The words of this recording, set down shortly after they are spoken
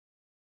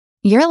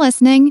You're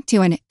listening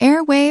to an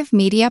Airwave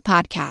Media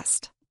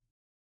Podcast.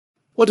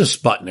 What does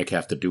Sputnik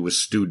have to do with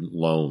student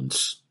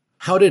loans?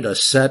 How did a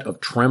set of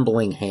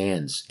trembling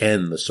hands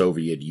end the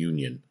Soviet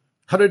Union?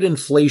 How did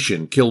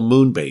inflation kill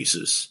moon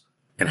bases?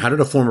 And how did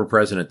a former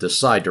president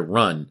decide to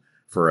run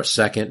for a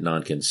second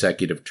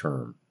non-consecutive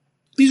term?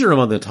 These are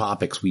among the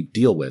topics we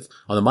deal with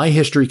on the My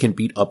History Can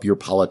Beat Up Your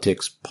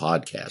Politics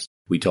podcast.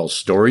 We tell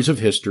stories of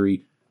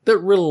history that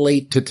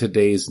relate to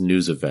today's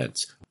news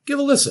events. Give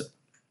a listen.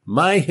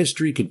 My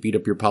History Can Beat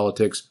Up Your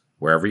Politics,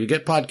 wherever you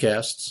get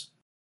podcasts.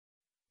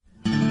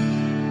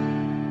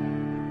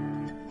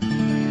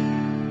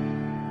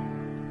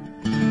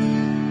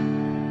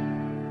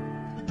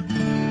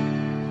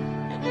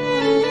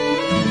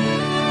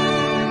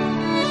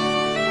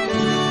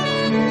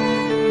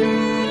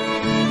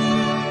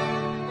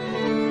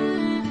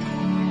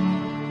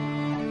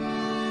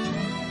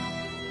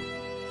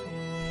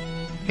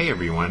 Hey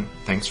everyone,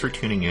 thanks for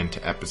tuning in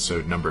to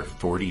episode number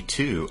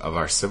 42 of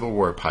our Civil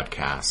War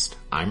podcast.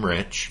 I'm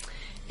Rich.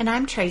 And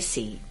I'm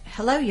Tracy.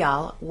 Hello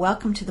y'all,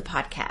 welcome to the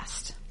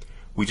podcast.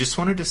 We just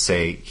wanted to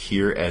say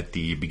here at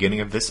the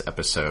beginning of this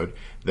episode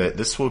that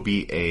this will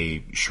be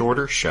a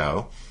shorter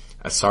show.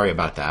 Sorry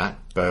about that,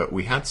 but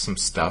we had some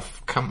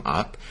stuff come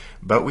up,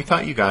 but we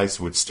thought you guys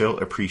would still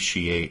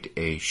appreciate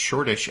a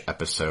shortish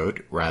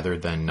episode rather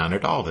than none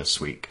at all this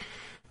week.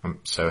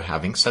 So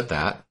having said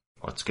that,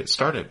 let's get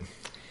started.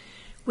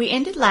 We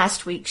ended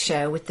last week's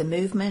show with the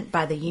movement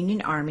by the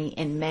Union Army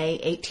in May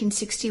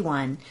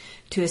 1861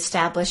 to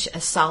establish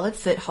a solid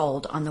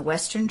foothold on the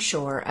western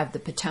shore of the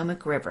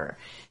Potomac River,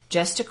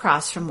 just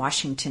across from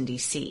Washington,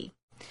 D.C.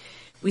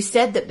 We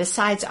said that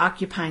besides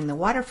occupying the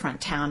waterfront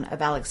town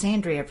of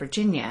Alexandria,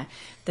 Virginia,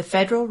 the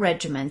federal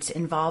regiments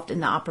involved in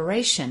the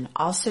operation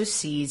also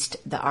seized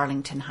the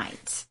Arlington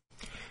Heights.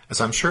 As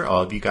I'm sure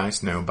all of you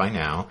guys know by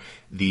now,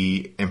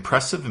 the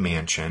impressive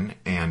mansion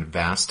and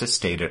vast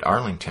estate at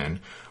Arlington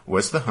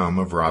was the home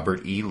of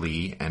Robert E.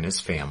 Lee and his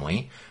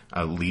family,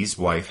 Lee's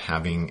wife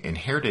having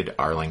inherited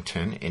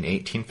Arlington in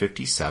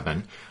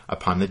 1857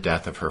 upon the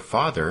death of her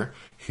father,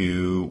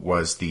 who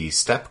was the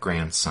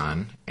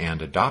step-grandson and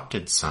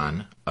adopted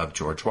son of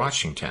George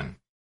Washington.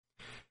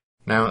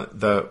 Now,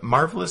 the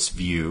marvelous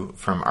view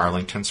from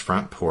Arlington's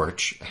front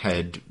porch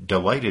had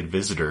delighted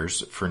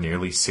visitors for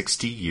nearly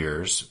 60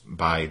 years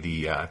by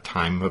the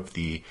time of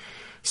the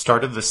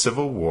start of the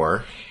Civil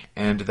War,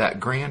 and that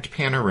grand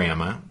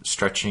panorama,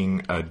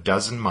 stretching a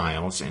dozen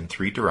miles in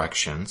three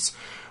directions,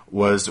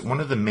 was one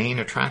of the main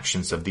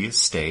attractions of the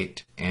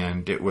estate,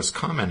 and it was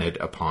commented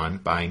upon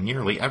by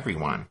nearly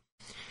everyone.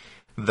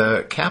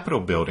 The Capitol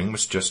building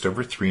was just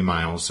over 3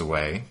 miles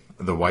away,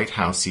 the White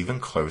House even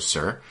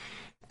closer,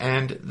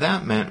 and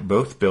that meant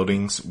both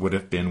buildings would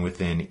have been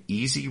within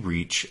easy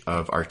reach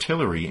of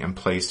artillery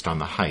emplaced on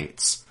the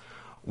heights.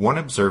 One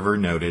observer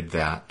noted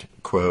that,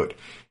 quote,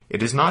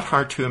 "It is not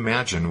hard to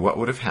imagine what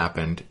would have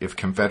happened if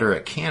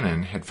Confederate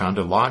cannon had found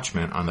a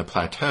lodgment on the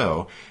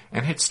plateau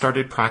and had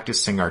started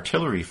practicing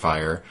artillery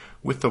fire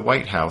with the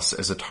White House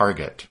as a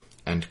target."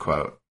 End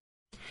quote.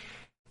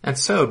 And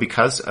so,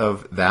 because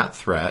of that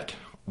threat,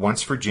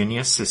 once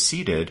Virginia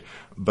seceded,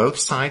 both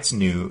sides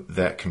knew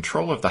that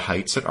control of the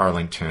heights at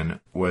Arlington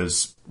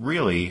was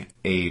really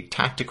a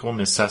tactical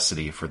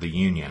necessity for the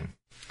Union.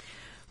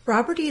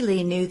 Robert E.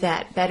 Lee knew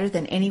that better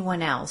than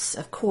anyone else,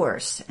 of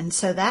course, and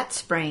so that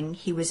spring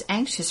he was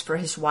anxious for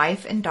his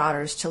wife and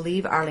daughters to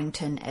leave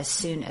Arlington as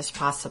soon as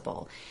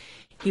possible.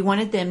 He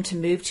wanted them to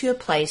move to a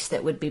place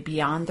that would be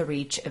beyond the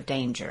reach of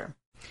danger.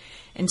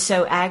 And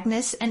so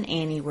Agnes and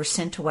Annie were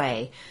sent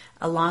away,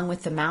 along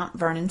with the Mount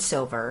Vernon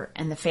silver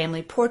and the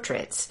family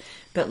portraits,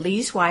 but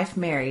Lee's wife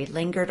Mary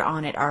lingered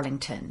on at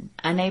Arlington,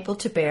 unable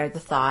to bear the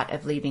thought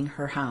of leaving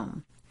her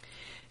home.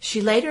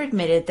 She later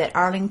admitted that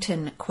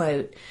Arlington,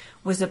 quote,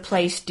 "was a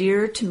place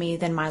dearer to me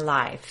than my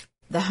life,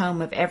 the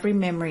home of every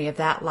memory of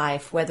that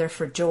life, whether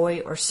for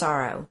joy or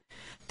sorrow,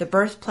 the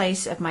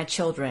birthplace of my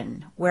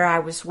children, where I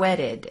was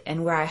wedded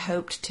and where I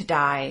hoped to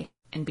die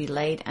and be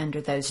laid under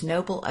those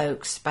noble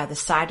oaks by the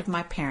side of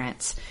my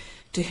parents,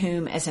 to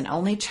whom as an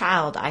only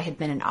child I had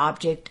been an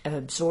object of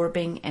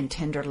absorbing and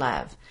tender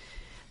love.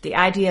 The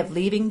idea of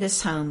leaving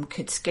this home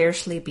could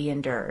scarcely be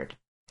endured."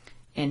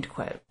 End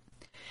quote.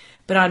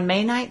 But on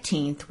May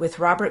 19th, with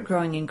Robert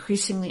growing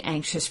increasingly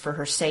anxious for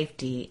her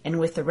safety, and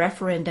with the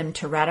referendum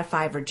to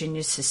ratify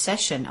Virginia's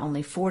secession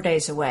only 4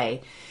 days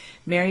away,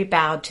 Mary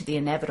bowed to the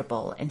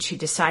inevitable, and she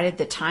decided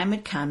the time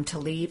had come to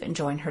leave and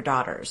join her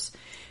daughters.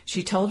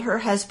 She told her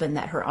husband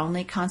that her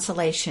only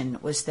consolation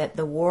was that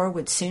the war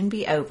would soon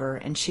be over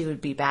and she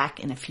would be back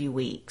in a few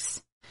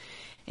weeks.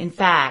 In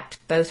fact,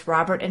 both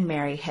Robert and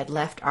Mary had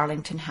left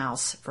Arlington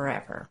House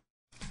forever.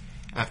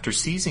 After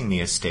seizing the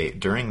estate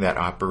during that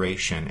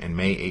operation in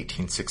May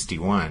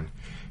 1861,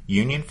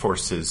 Union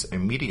forces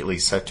immediately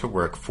set to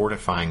work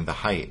fortifying the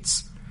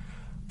heights.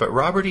 But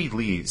Robert E.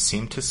 Lee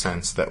seemed to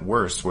sense that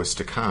worse was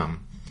to come,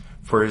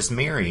 for as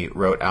Mary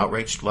wrote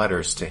outraged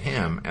letters to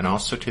him and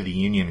also to the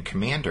Union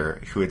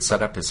commander who had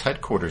set up his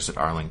headquarters at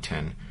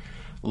Arlington,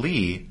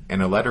 Lee, in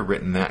a letter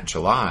written that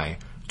July,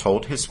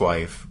 told his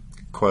wife,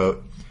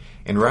 quote,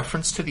 In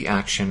reference to the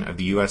action of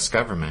the U.S.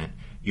 government,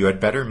 you had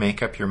better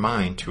make up your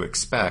mind to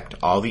expect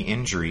all the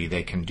injury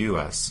they can do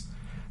us.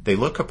 They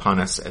look upon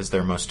us as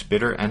their most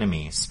bitter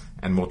enemies,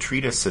 and will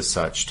treat us as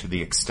such to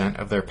the extent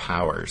of their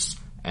powers."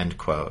 End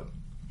quote.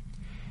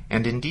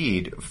 And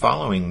indeed,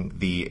 following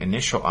the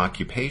initial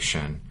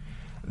occupation,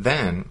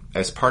 then,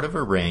 as part of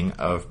a ring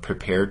of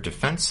prepared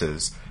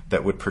defenses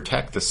that would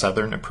protect the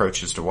southern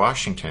approaches to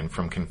Washington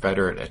from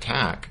Confederate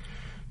attack,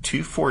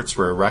 2 forts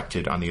were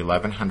erected on the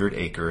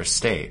 1,100-acre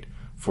estate,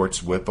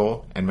 Forts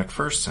Whipple and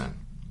McPherson.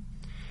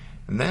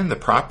 And then the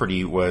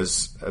property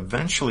was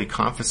eventually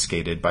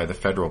confiscated by the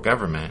federal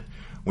government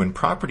when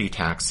property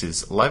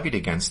taxes levied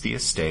against the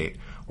estate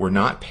were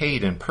not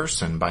paid in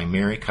person by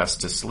Mary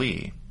Custis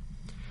Lee.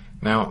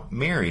 Now,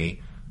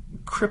 Mary,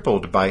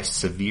 crippled by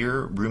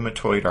severe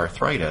rheumatoid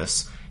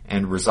arthritis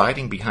and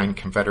residing behind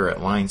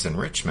Confederate lines in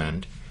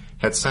Richmond,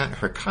 had sent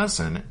her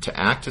cousin to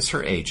act as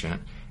her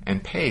agent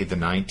and pay the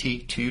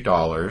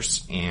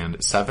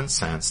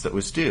 $92.07 that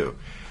was due,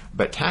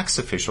 but tax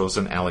officials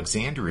in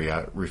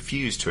Alexandria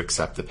refused to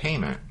accept the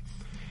payment.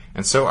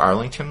 And so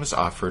Arlington was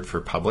offered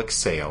for public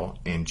sale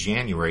in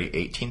January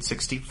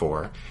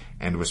 1864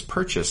 and was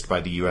purchased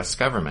by the U.S.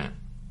 government.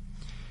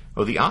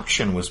 Well, the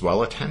auction was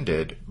well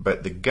attended,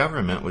 but the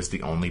government was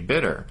the only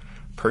bidder,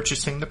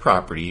 purchasing the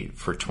property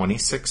for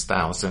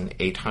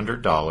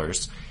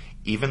 $26,800,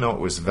 even though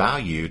it was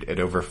valued at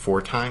over 4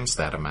 times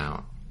that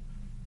amount.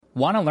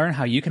 Want to learn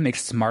how you can make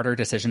smarter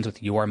decisions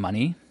with your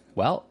money?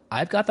 Well,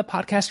 I've got the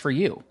podcast for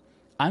you.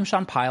 I'm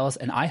Sean Piles,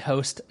 and I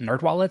host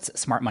NerdWallet's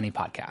Smart Money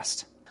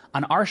Podcast.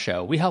 On our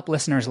show, we help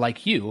listeners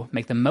like you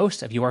make the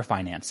most of your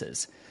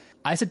finances.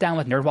 I sit down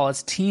with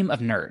NerdWallet's team of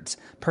nerds,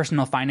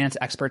 personal finance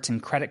experts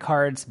in credit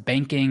cards,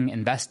 banking,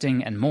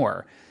 investing, and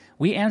more.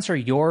 We answer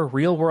your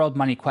real-world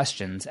money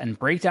questions and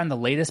break down the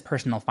latest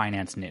personal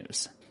finance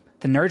news.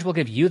 The nerds will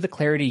give you the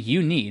clarity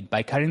you need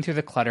by cutting through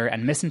the clutter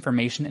and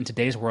misinformation in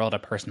today's world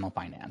of personal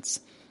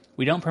finance.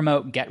 We don't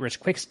promote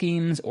get-rich-quick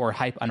schemes or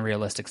hype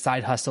unrealistic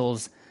side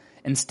hustles.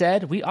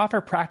 Instead, we offer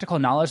practical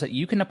knowledge that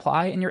you can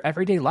apply in your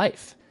everyday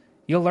life.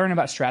 You'll learn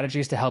about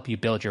strategies to help you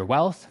build your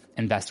wealth,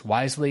 invest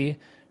wisely,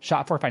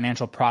 shop for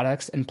financial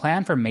products, and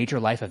plan for major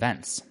life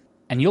events.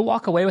 And you'll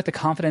walk away with the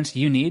confidence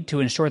you need to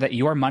ensure that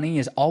your money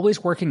is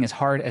always working as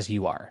hard as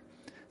you are.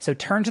 So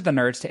turn to the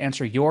nerds to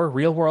answer your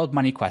real-world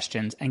money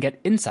questions and get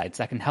insights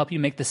that can help you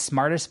make the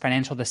smartest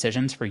financial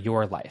decisions for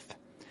your life.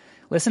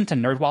 Listen to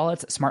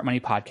NerdWallet's Smart Money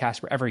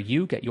Podcast wherever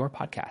you get your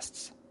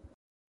podcasts.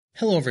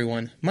 Hello,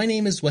 everyone. My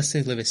name is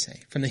Wesley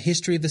Livesey from the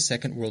History of the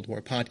Second World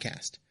War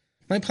podcast.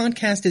 My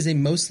podcast is a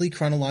mostly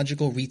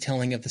chronological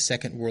retelling of the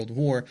Second World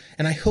War,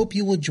 and I hope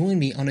you will join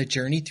me on a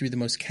journey through the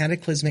most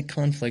cataclysmic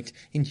conflict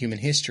in human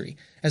history,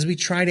 as we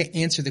try to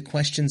answer the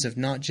questions of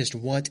not just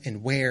what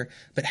and where,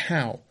 but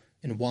how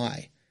and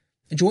why.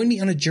 Join me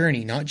on a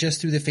journey not just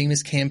through the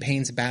famous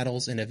campaigns,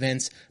 battles, and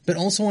events, but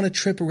also on a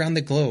trip around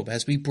the globe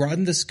as we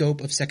broaden the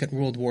scope of Second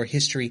World War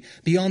history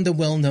beyond the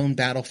well-known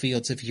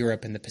battlefields of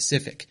Europe and the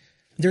Pacific.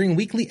 During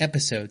weekly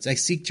episodes, I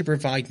seek to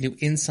provide new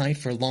insight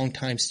for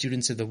longtime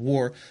students of the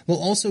war, while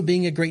also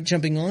being a great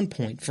jumping-on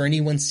point for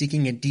anyone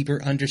seeking a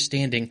deeper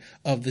understanding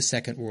of the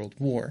Second World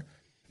War.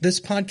 This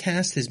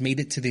podcast has made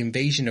it to the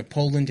invasion of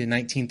Poland in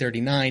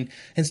 1939,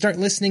 and start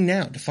listening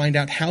now to find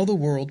out how the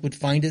world would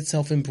find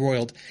itself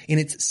embroiled in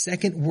its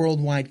second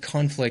worldwide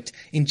conflict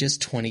in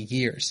just 20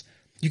 years.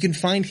 You can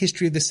find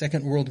History of the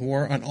Second World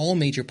War on all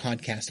major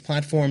podcast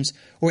platforms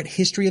or at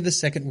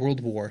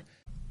historyofthesecondworldwar.com.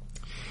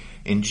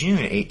 In June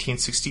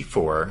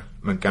 1864,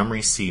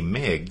 Montgomery C.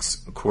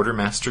 Meigs,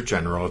 Quartermaster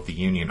General of the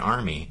Union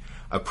Army,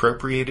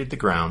 appropriated the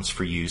grounds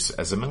for use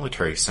as a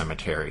military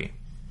cemetery.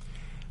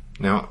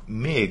 Now,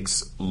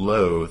 Meigs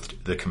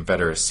loathed the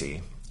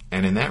Confederacy,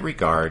 and in that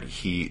regard,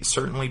 he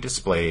certainly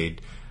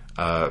displayed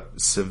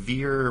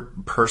severe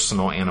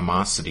personal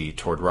animosity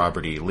toward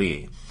Robert E.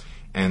 Lee.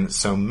 And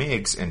so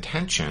Meigs'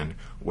 intention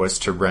was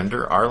to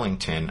render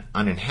Arlington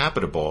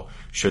uninhabitable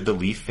should the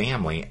Lee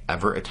family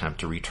ever attempt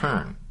to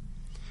return.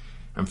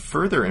 And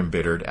further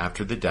embittered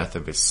after the death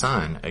of his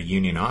son, a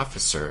Union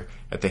officer,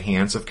 at the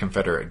hands of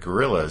Confederate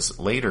guerrillas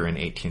later in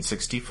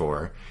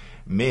 1864,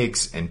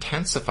 Meigs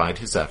intensified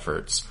his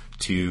efforts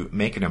to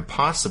make it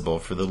impossible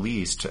for the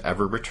Lees to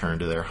ever return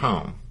to their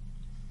home.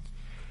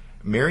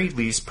 Mary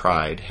Lee's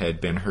pride had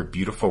been her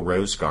beautiful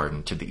rose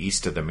garden to the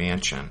east of the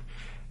mansion,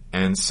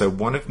 and so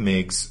one of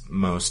Meigs'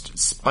 most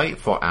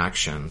spiteful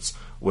actions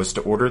was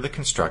to order the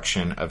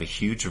construction of a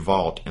huge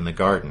vault in the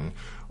garden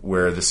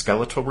where the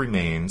skeletal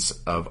remains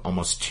of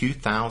almost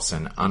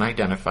 2,000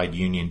 unidentified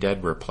Union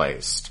dead were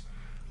placed.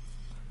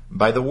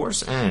 By the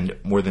war's end,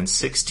 more than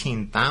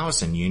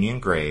 16,000 Union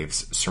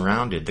graves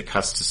surrounded the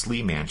Custis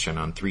Lee mansion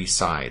on 3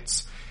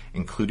 sides,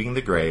 including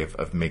the grave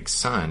of Meigs'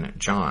 son,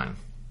 John.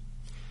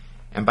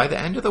 And by the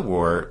end of the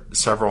war,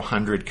 several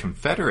hundred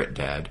Confederate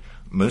dead,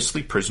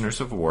 mostly prisoners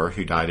of war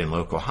who died in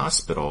local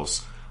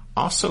hospitals,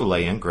 also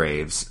lay in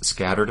graves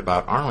scattered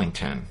about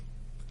Arlington.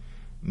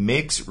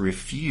 Meigs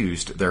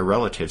refused their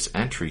relatives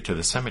entry to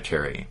the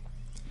cemetery.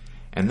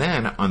 And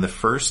then, on the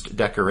first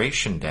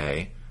decoration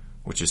day,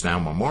 which is now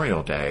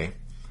Memorial Day.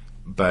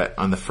 But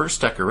on the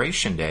first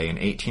Decoration Day in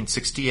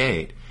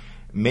 1868,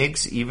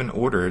 Meigs even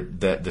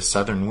ordered that the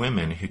Southern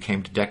women who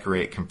came to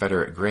decorate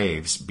Confederate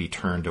graves be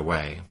turned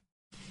away.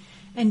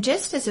 And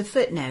just as a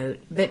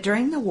footnote, but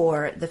during the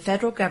war, the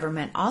federal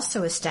government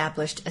also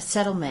established a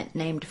settlement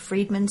named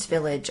Freedmen's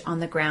Village on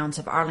the grounds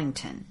of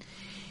Arlington.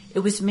 It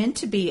was meant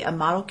to be a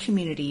model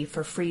community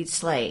for freed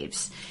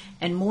slaves,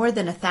 and more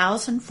than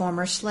 1,000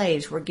 former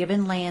slaves were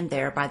given land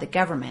there by the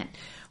government,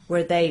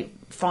 where they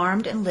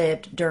farmed and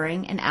lived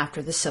during and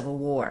after the Civil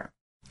War.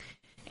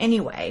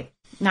 Anyway,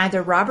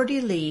 neither Robert E.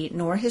 Lee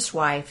nor his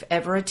wife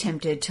ever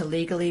attempted to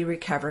legally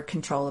recover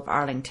control of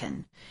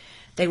Arlington.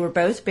 They were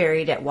both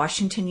buried at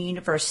Washington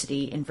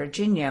University in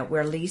Virginia,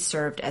 where Lee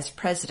served as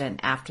president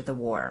after the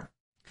war.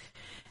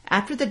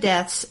 After the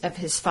deaths of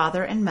his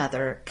father and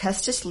mother,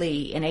 Custis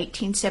Lee in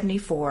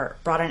 1874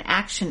 brought an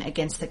action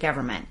against the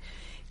government,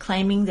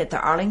 claiming that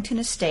the Arlington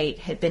estate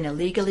had been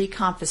illegally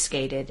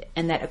confiscated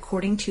and that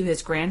according to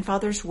his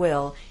grandfather's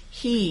will,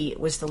 he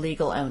was the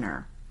legal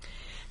owner.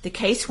 The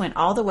case went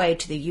all the way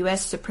to the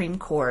U.S. Supreme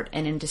Court,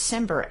 and in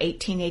December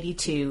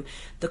 1882,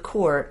 the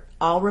court,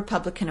 all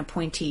Republican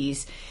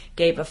appointees,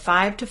 gave a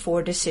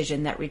 5-4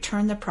 decision that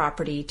returned the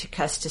property to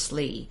Custis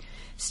Lee,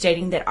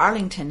 stating that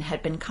Arlington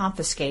had been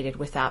confiscated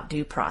without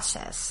due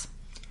process.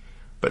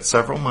 But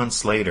several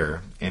months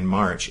later, in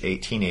March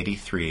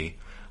 1883,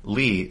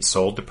 Lee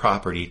sold the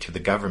property to the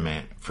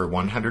government for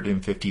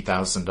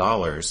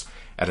 $150,000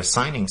 at a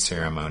signing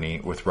ceremony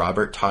with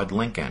Robert Todd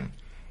Lincoln,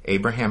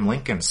 Abraham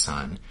Lincoln's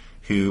son,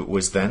 who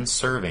was then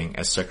serving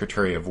as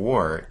Secretary of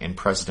War in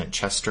President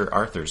Chester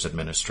Arthur's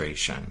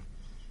administration.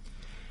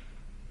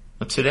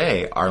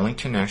 Today,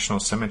 Arlington National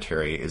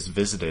Cemetery is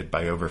visited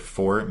by over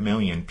 4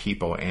 million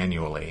people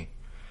annually.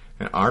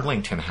 And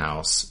Arlington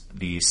House,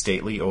 the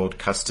stately old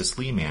Custis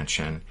Lee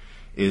mansion,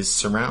 is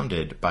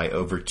surrounded by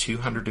over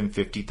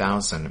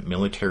 250,000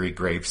 military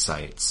grave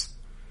sites.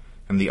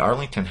 And the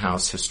Arlington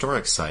House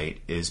Historic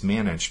Site is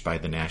managed by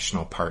the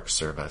National Park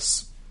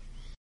Service.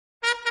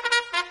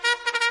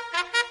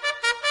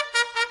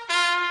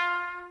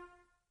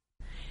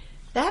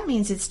 That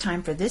means it's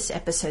time for this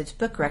episode's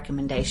book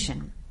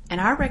recommendation. And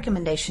our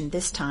recommendation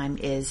this time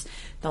is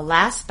The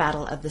Last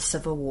Battle of the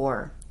Civil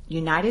War,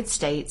 United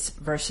States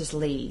versus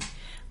Lee,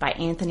 by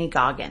Anthony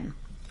Goggin.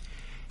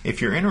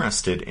 If you're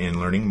interested in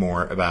learning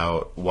more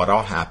about what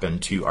all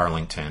happened to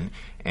Arlington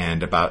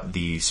and about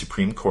the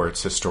Supreme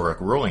Court's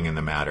historic ruling in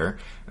the matter,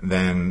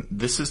 then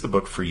this is the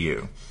book for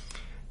you.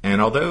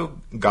 And although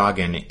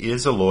Goggin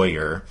is a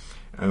lawyer,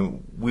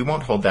 we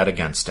won't hold that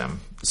against him,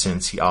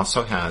 since he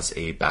also has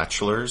a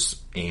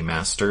bachelor's, a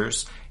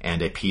master's,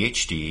 and a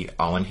PhD,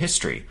 all in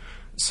history.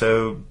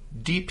 So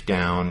deep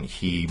down,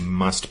 he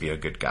must be a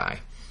good guy.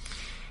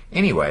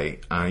 Anyway,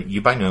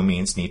 you by no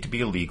means need to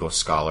be a legal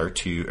scholar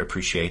to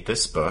appreciate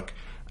this book.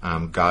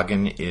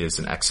 Goggin is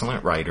an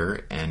excellent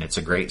writer, and it's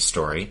a great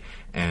story,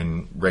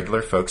 and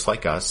regular folks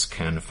like us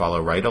can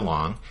follow right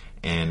along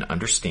and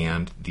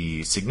understand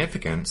the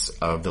significance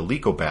of the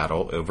legal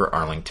battle over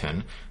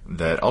Arlington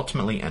that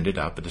ultimately ended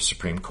up at the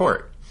Supreme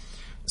Court.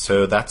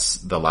 So that's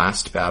The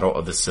Last Battle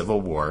of the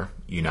Civil War,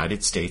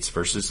 United States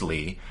versus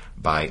Lee,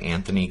 by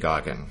Anthony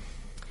Goggin.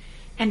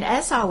 And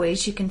as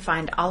always, you can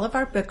find all of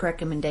our book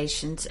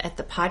recommendations at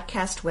the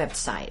podcast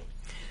website,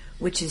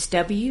 which is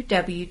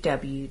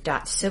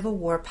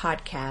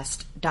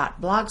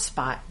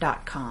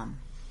www.civilwarpodcast.blogspot.com.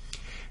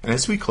 And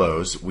as we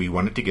close, we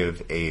wanted to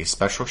give a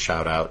special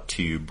shout out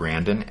to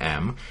Brandon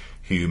M.,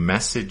 who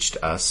messaged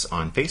us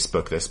on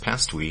Facebook this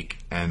past week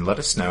and let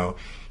us know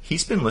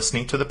he's been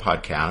listening to the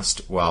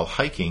podcast while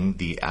hiking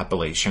the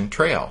Appalachian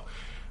Trail,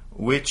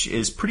 which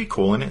is pretty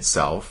cool in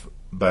itself.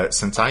 But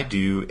since I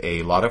do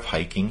a lot of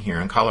hiking here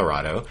in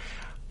Colorado,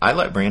 I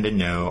let Brandon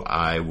know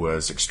I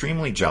was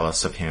extremely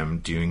jealous of him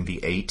doing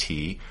the AT,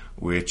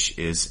 which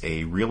is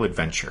a real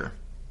adventure.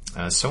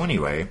 So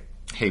anyway,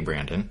 hey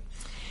Brandon.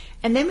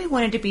 And then we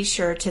wanted to be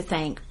sure to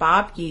thank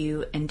Bob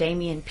U. and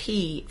Damian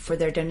P. for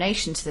their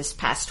donations this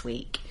past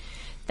week.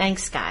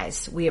 Thanks,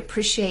 guys. We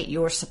appreciate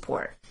your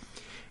support.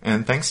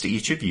 And thanks to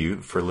each of you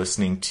for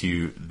listening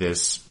to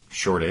this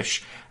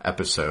shortish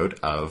episode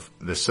of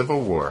The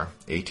Civil War,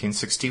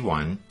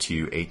 1861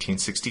 to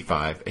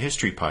 1865, a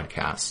history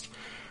podcast.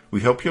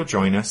 We hope you'll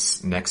join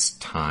us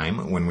next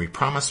time when we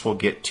promise we'll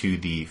get to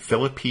the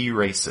Philippi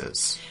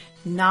races.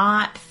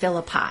 Not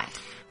Philippi.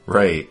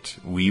 Right.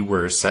 We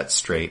were set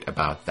straight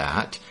about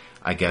that.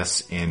 I guess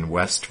in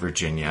West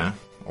Virginia,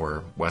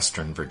 or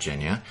Western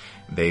Virginia,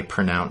 they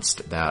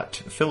pronounced that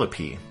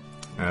Philippi.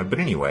 But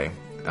anyway,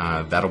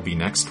 that'll be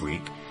next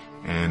week.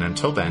 And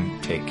until then,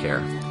 take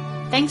care.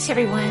 Thanks,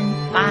 everyone.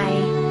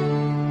 Bye.